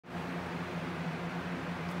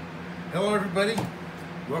Hello everybody,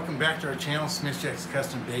 welcome back to our channel, Smithjack's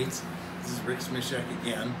Custom Baits. This is Rick Smithjack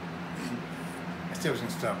again. I said I was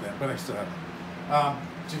going to stop that, but I still haven't.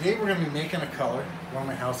 Today we're going to be making a color, one of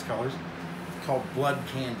my house colors, called Blood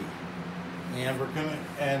Candy.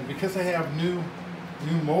 And because I have new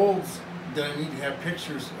molds that I need to have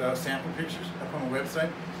pictures, sample pictures up on the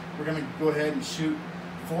website, we're going to go ahead and shoot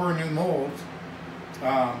 4 new molds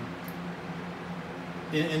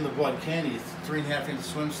in the Blood Candy. It's 3.5 inch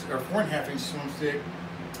swim, or 4.5 inch swim stick,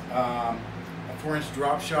 a 4 inch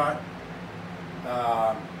drop shot,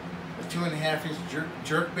 a 2.5 inch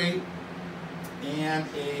jerk bait, and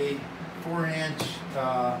a 4 inch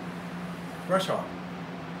brush hog.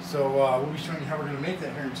 So we'll be showing you how we're going to make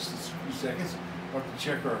that here in just a few seconds. We'll have to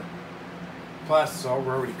check our plastisol.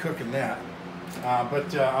 We're already cooking that.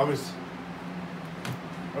 But I was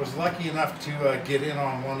lucky enough to get in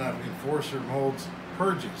on one of Enforcer Mold's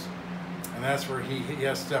purges, and that's where he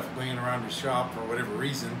has stuff laying around his shop for whatever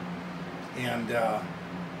reason, and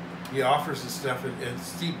he offers this stuff at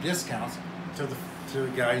steep discounts to the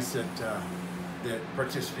guys that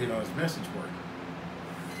participate on his message board.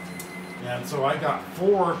 And so I got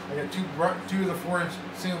two of the 4 inch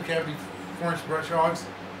single cavity 4 inch brush hogs,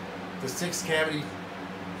 the 6 cavity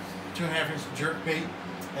 2.5 inch jerk bait,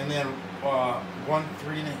 and then one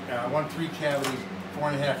 3 cavity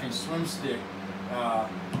 4.5 inch swim stick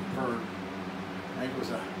for, I think it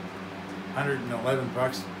was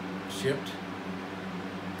 $111 shipped.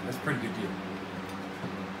 That's a pretty good deal.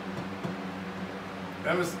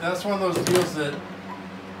 That's one of those deals that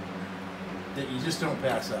you just don't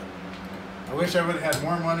pass up. I wish I would have had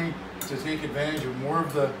more money to take advantage of more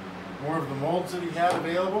of the molds that he had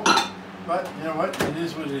available, but you know what? It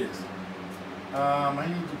is what it is. I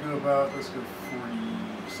need to go about, let's go 40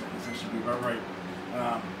 seconds. That should be about right.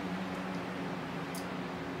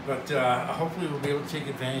 But hopefully we'll be able to take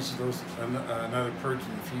advantage of those, another purge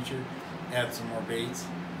in the future, add some more baits.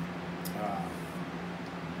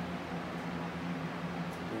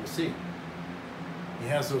 We'll see. He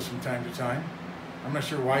has those from time to time. I'm not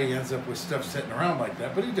sure why he ends up with stuff sitting around like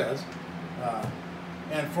that, but he does.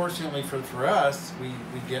 And fortunately for us, we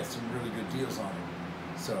get some really good deals on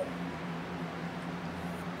it. So,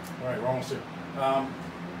 all right, we're almost there.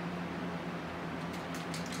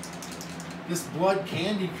 This Blood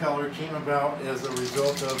Candy color came about as a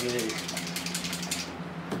result of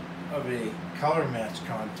a color match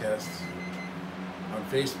contest on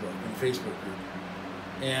Facebook, in the Facebook group.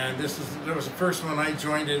 And that was the first one I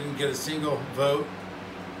joined. I didn't get a single vote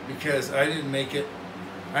because I didn't make it.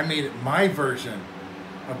 I made it my version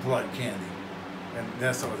of Blood Candy, and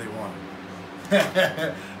that's all they wanted.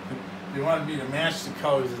 They wanted me to match the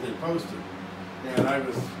colors that they posted, and I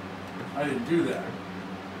didn't do that.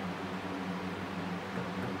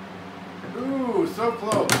 Ooh, so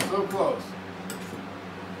close, so close.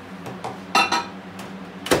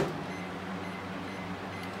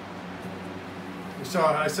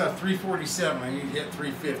 I saw 347. I need to hit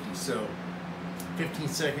 350, so 15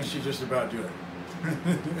 seconds should just about do it.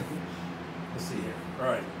 Let's see here. All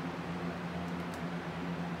right.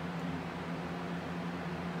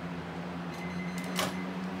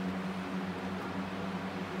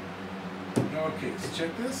 Okay, let's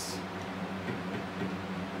check this.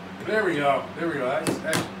 There we go. There we go. That's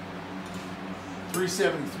actually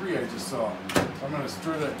 373 I just saw. So I'm going to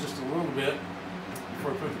stir that just a little bit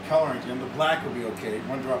before I put the colorant in. The black will be okay.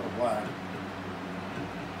 1 drop of black.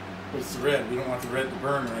 But it's the red. We don't want the red to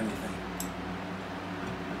burn or anything.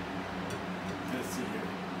 Let's see here.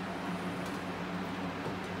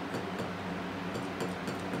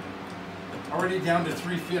 Already down to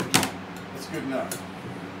 350. That's good enough.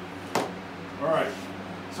 All right.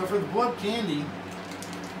 So for the Blood Candy,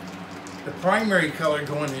 the primary color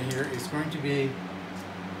going in here is going to be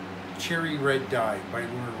Cherry Red Dye by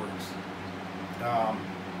Lureworks.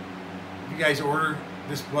 If you guys order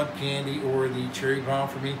this Blood Candy or the Cherry Bomb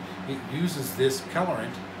for me, it uses this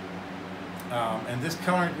colorant. And this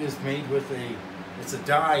colorant is made with it's a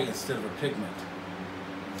dye instead of a pigment.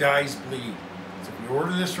 Dyes bleed. So if you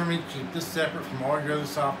order this from me, keep this separate from all your other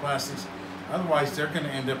soft plastics. Otherwise, they're going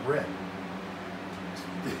to end up red.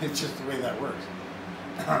 It's just the way that works.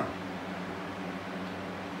 Alright,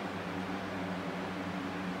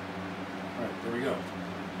 there we go.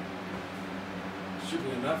 Should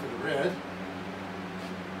be enough of the red.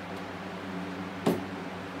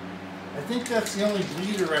 I think that's the only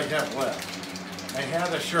bleeder I have left. I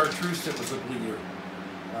had a chartreuse that was a bleeder.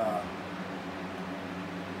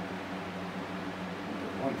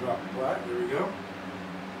 1 drop of black, there we go.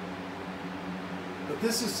 But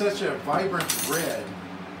this is such a vibrant red.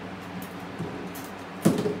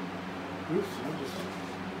 Oops,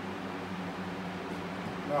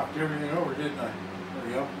 Knocked everything over, didn't I? There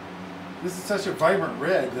we go. This is such a vibrant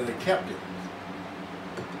red that I kept it.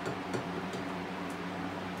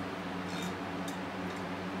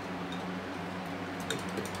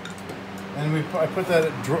 And I put that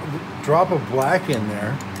drop of black in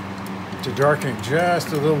there to darken it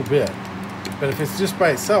just a little bit. But if it's just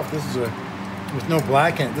by itself, this is with no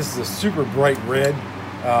black in it, this is a super bright red.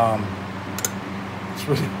 It's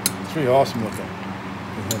really awesome looking.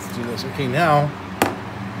 Okay, let's do this. Okay, now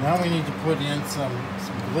we need to put in some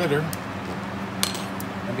glitter.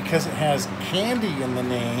 And because it has candy in the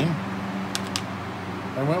name,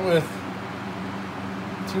 I went with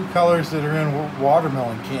 2 colors that are in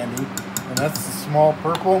watermelon candy. And that's the small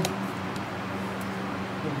purple that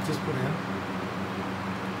we just put in.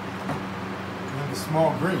 And the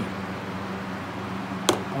small green.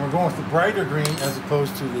 And we're going with the brighter green as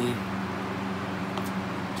opposed to the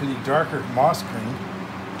darker moss green.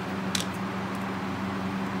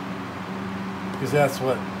 Because that's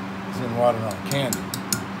what is in watermelon candy.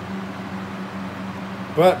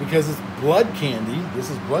 But because it's blood candy, this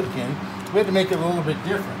is blood candy, we had to make it a little bit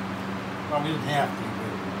different. Well, we didn't have to.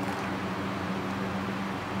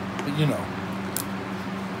 But you know.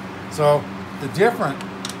 So the different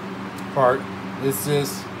part is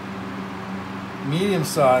this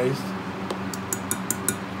medium-sized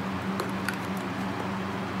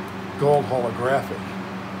gold holographic.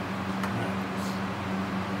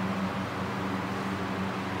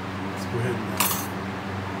 Let's go ahead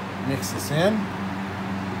and mix this in.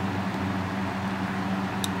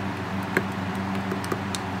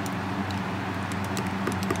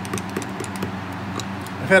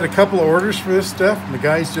 I've had a couple of orders for this stuff, and the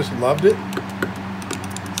guys just loved it.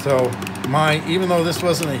 So even though this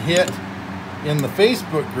wasn't a hit in the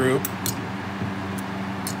Facebook group,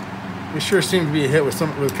 it sure seemed to be a hit with a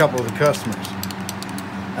couple of the customers.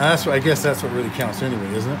 And I guess that's what really counts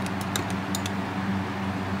anyway, isn't it?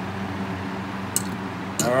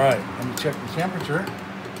 All right, let me check the temperature.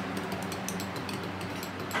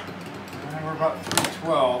 And we're about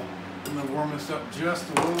 312. I'm gonna warm this up just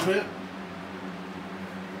a little bit.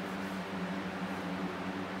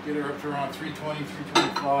 Get her up to around 320,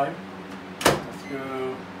 325. Let's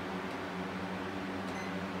go.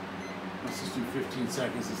 Let's just do 15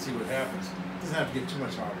 seconds and see what happens. It doesn't have to get too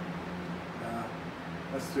much hotter.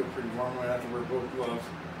 That's still pretty warm. I have to wear both gloves.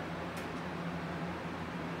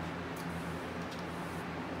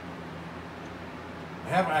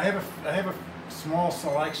 I have a small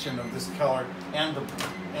selection of this color and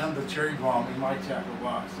the cherry bomb in my tackle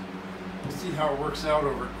box. We'll see how it works out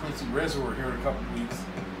over at Quincy Reservoir here in a couple of weeks.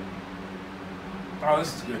 Oh,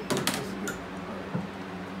 this is good. This is good.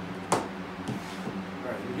 All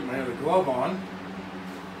right, let me get my other glove on.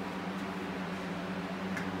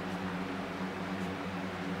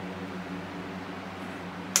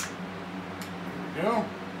 There we go.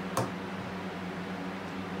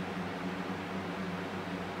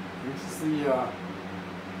 This is the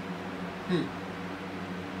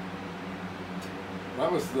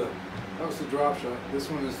that was the drop shot. This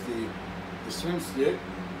one is the swim stick.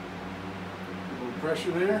 A little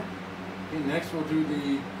pressure there. Okay, next we'll do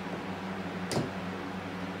the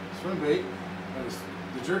swim bait,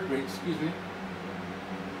 the jerk bait, excuse me.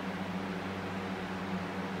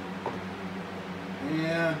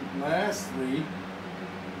 And lastly,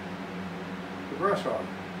 the brush hog.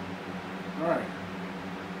 All right.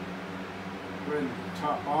 Go ahead and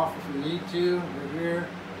top off if we need to. Right here,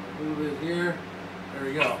 a little bit here. There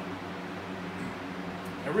we go.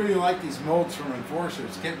 I really like these molds from Enforcer.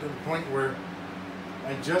 It's getting to the point where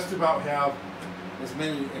I just about have as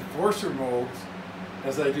many Enforcer molds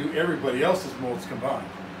as I do everybody else's molds combined.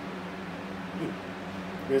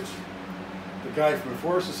 Which the guy from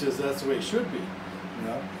Enforcer says that's the way it should be. You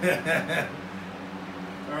know?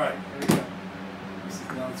 All right, there we go.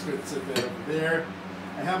 Now let's go sit that over there.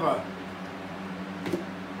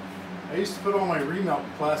 I used to put all my remelt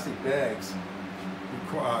in plastic bags,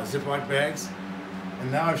 Ziploc bags,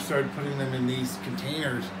 and now I've started putting them in these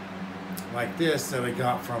containers like this that I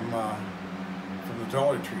got from the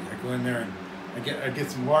Dollar Tree. I go in there and I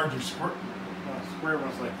get some larger square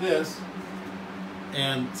ones like this,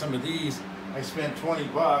 and some of these I spend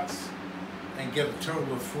 $20 and get a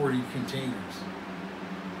total of 40 containers.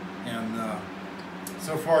 And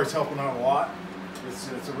so far it's helping out a lot.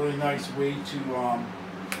 It's a really nice way to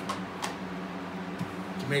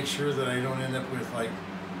make sure that I don't end up with like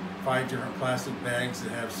 5 different plastic bags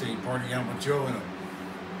that have, say, Party Animal Joe in them.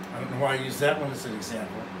 I don't know why I use that one as an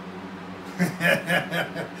example.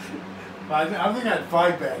 I don't think I had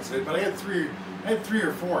 5 bags, but I had 3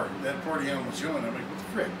 or 4 that Party Animal Joe in them. I'm like, what the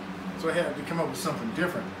frick? So I had to come up with something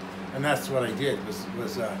different. and that's what I did was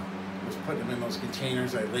put them in those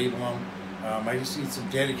containers. I label them. I just need some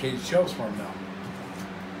dedicated shelves for them now.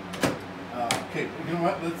 Okay, you know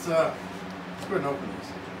what? Let's go ahead and open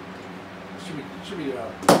these. Should be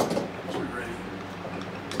ready.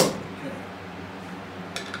 Okay.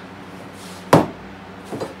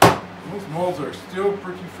 Those molds are still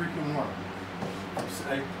pretty freaking warm.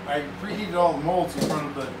 I preheated all the molds in front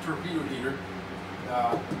of the torpedo heater.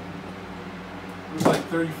 It was like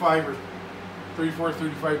 35 or 34,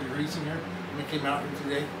 35 degrees in here when it came out here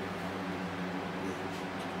today.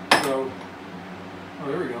 So, oh,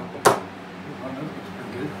 there we go. Oh, that looks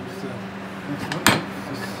pretty good. Just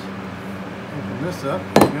open this up.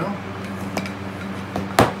 There we go.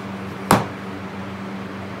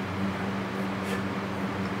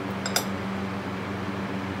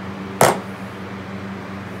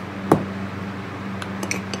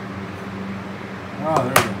 Oh, there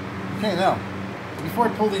we go. Okay, now, before I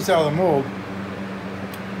pull these out of the mold,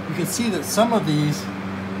 you can see that some of these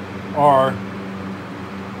are,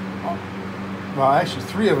 well, actually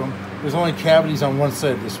 3 of them, there's only cavities on one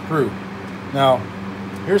side of the sprue. Now,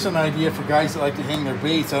 here's an idea for guys that like to hang their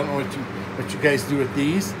baits. I don't know what you guys do with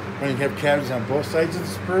these when you have cavities on both sides of the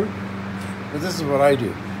sprue, but this is what I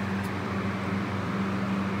do.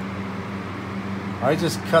 I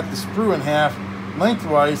just cut the sprue in half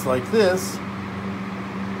lengthwise like this,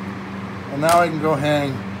 and now I can go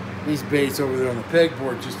hang these baits over there on the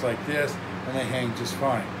pegboard just like this, and they hang just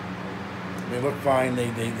fine. They look fine, they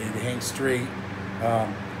hang straight.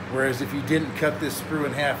 Whereas if you didn't cut this sprue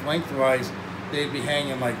in half lengthwise, they'd be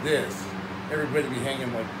hanging like this. Everybody would be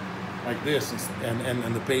hanging like this,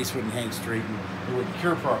 and the base wouldn't hang straight and it wouldn't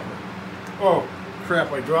cure properly. Oh,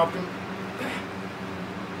 crap, I dropped them.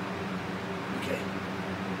 Okay.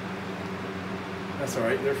 That's all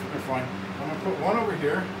right, they're fine. I'm gonna put one over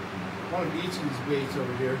here, one of each of these baits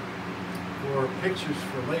over here for pictures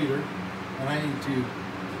for later, and I need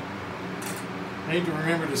to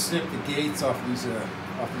remember to snip the gates off these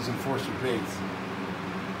enforcer baits.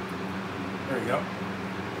 There we go.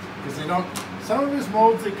 Because they don't. Some of his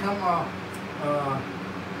molds they come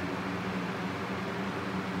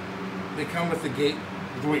with the gate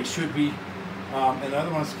the way it should be, and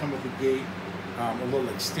other ones come with the gate a little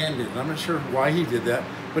extended. And I'm not sure why he did that,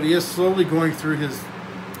 but he is slowly going through his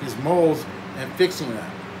molds and fixing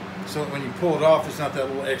that, so that when you pull it off, there's not that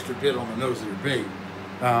little extra bit on the nose of your bait.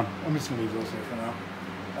 I'm just going to leave those there for now.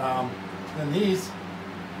 Then these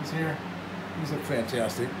here, these look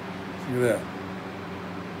fantastic. Look at that.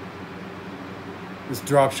 This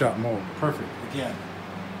drop shot mold, perfect. Again,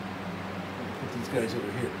 put these guys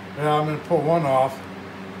over here. Now I'm going to pull one off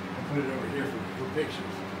and put it over here for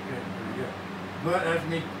pictures. Okay, there we go. But I have to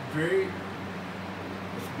be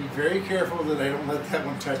very careful that I don't let that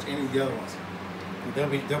one touch any of the other ones.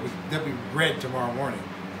 They'll be red tomorrow morning.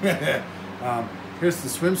 Here's the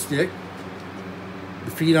swim stick.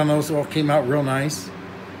 The feet on those all came out real nice.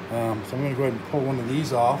 So I'm going to go ahead and pull one of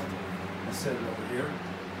these off and set it over here.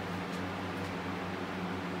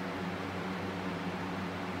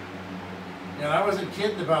 And I wasn't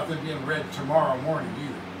kidding about them being red tomorrow morning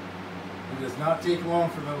either. It does not take long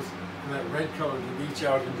for that red color to leach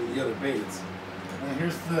out into the other baits. And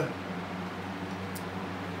here's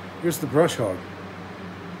the brush hog.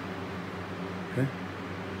 Okay.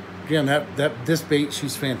 Again, this bait,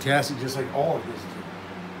 she's fantastic, just like all of this.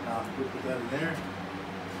 We'll put that in there.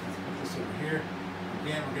 Let's put this over here.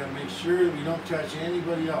 Again, we got to make sure that we don't touch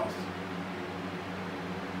anybody else.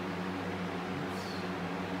 Oops.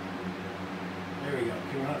 There we go.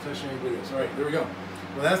 Okay, we're not touching anybody else. All right, there we go.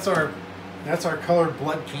 Well, that's our colored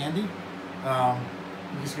blood candy. We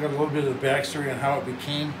just got a little bit of the backstory on how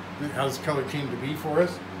this color came to be for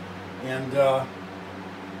us, and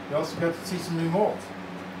we also got to see some new molds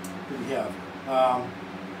that we have.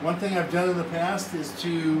 One thing I've done in the past is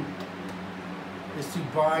to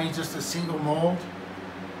buy just a single mold,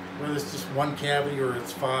 whether it's just one cavity or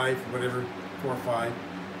it's 5, whatever, 4 or 5,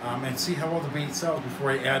 and see how well the bait sells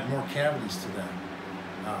before I add more cavities to that.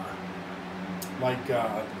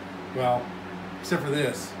 Well, except for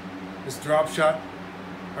this drop shot.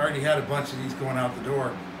 I already had a bunch of these going out the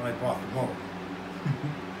door when I bought the mold.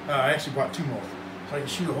 I actually bought 2 molds, so I can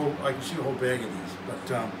shoot a whole bag of these.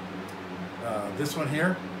 But this one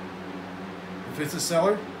here, if it's a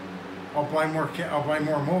seller, I'll buy more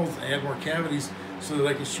molds and add more cavities so that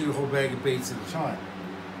I can shoot a whole bag of baits at a time.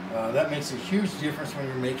 That makes a huge difference when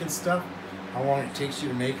you're making stuff. How long it takes you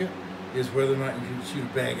to make it is whether or not you can shoot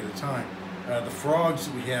a bag at a time. The frogs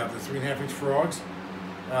that we have, the 3.5-inch frogs,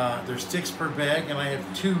 there's 6 per bag, and I have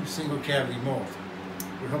 2 single cavity molds.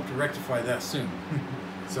 We hope to rectify that soon.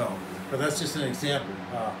 But that's just an example.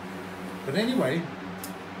 But anyway,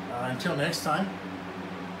 until next time,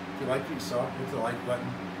 if you like what you saw, hit the like button,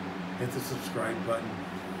 hit the subscribe button,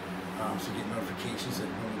 so you get notifications that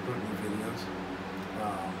when we put new videos.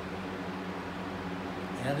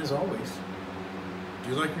 And as always,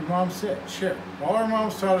 do like your mom said, share. All our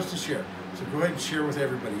moms taught us to share. So go ahead and share with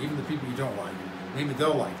everybody, even the people you don't like. Maybe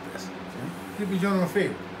they'll like this. Maybe you're doing them a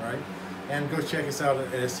favor, right? And go check us out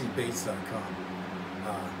at scbaits.com.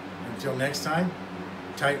 Until next time,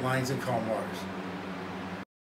 tight lines and calm waters.